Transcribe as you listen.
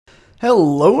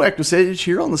Hello, Active Sage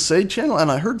here on the Sage channel,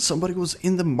 and I heard somebody was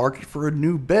in the market for a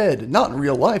new bed. Not in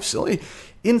real life, silly.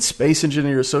 In Space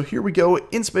Engineers. So here we go.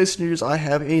 In Space Engineers, I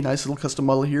have a nice little custom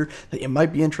model here that you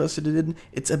might be interested in.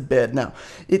 It's a bed. Now,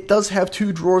 it does have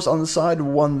two drawers on the side,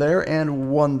 one there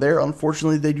and one there.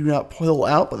 Unfortunately, they do not pull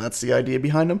out, but that's the idea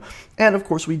behind them. And of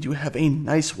course, we do have a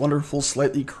nice, wonderful,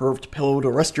 slightly curved pillow to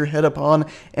rest your head upon,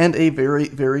 and a very,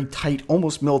 very tight,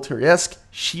 almost military-esque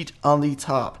sheet on the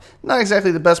top. Not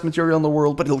exactly the best material in the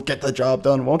world, but it'll get the job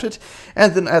done, won't it?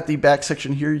 And then at the back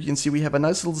section here, you can see we have a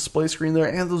nice little display screen there,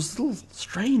 and those little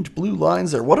strange blue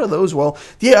lines there. What are those? Well,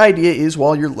 the idea is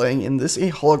while you're laying in this,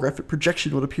 a holographic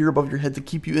projection would appear above your head to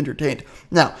keep you entertained.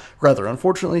 Now, rather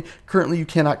unfortunately, currently you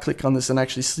cannot click on this and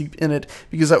actually sleep in it,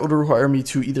 because that would require me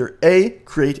to either A,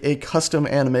 create a custom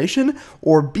animation,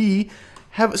 or B,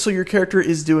 have it so your character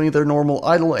is doing their normal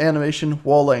idle animation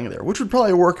while laying there, which would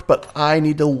probably work, but I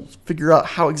need to figure out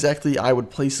how exactly I would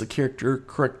place the character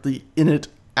correctly in it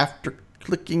after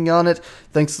clicking on it.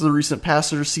 Thanks to the recent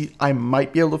passenger seat, I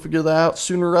might be able to figure that out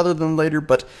sooner rather than later,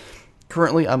 but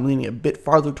currently I'm leaning a bit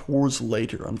farther towards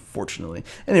later, unfortunately.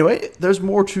 Anyway, there's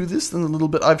more to this than the little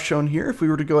bit I've shown here. If we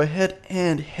were to go ahead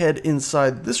and head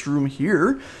inside this room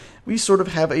here, we sort of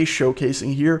have a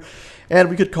showcasing here, and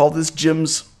we could call this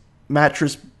Jim's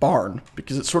mattress barn,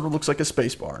 because it sort of looks like a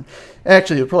space barn.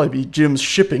 Actually, it would probably be Jim's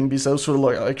shipping, because those sort of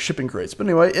look like shipping crates. But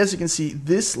anyway, as you can see,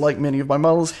 this, like many of my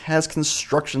models, has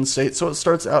construction state, so it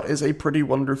starts out as a pretty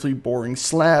wonderfully boring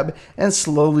slab, and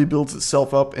slowly builds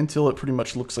itself up until it pretty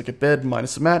much looks like a bed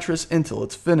minus a mattress until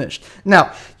it's finished.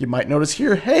 Now, you might notice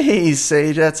here, hey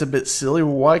Sage, that's a bit silly,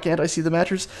 why can't I see the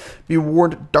mattress? Be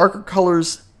warned, darker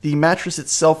colors, the mattress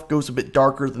itself goes a bit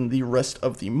darker than the rest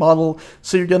of the model,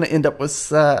 so you're going to end up with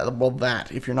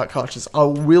that if you're not cautious. I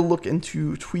will look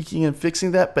into tweaking and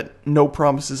fixing that, but no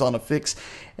promises on a fix,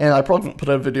 and I probably won't put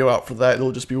a video out for that.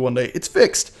 It'll just be one day, it's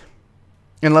fixed.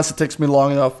 Unless it takes me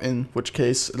long enough, in which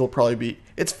case it'll probably be,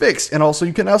 it's fixed, and also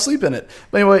you can now sleep in it.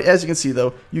 But anyway, as you can see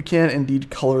though, you can indeed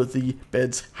color the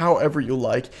beds however you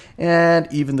like, and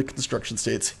even the construction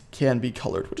states can be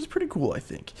colored, which is pretty cool, I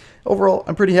think. Overall,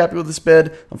 I'm pretty happy with this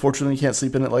bed. Unfortunately, you can't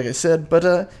sleep in it like I said, but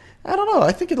I don't know,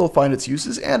 I think it'll find its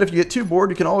uses, and if you get too bored,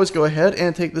 you can always go ahead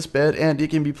and take this bed, and it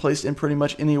can be placed in pretty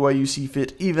much any way you see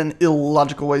fit, even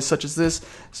illogical ways such as this.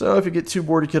 So if you get too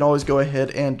bored, you can always go ahead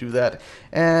and do that,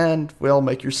 and, well,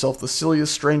 make yourself the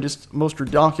silliest, strangest, most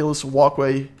ridiculous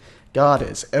walkway God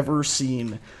has ever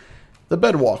seen. The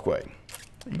bed walkway.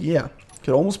 Yeah,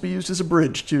 could almost be used as a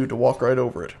bridge, too, to walk right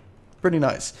over it. Pretty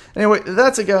nice. Anyway,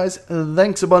 that's it, guys.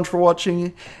 Thanks a bunch for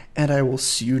watching, and I will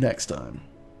see you next time.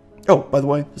 Oh, by the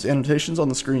way, there's annotations on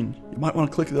the screen. You might want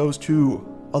to click those too.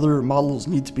 Other models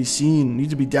need to be seen,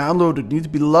 need to be downloaded, need to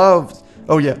be loved.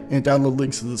 Oh yeah, and download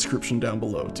links in the description down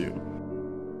below too.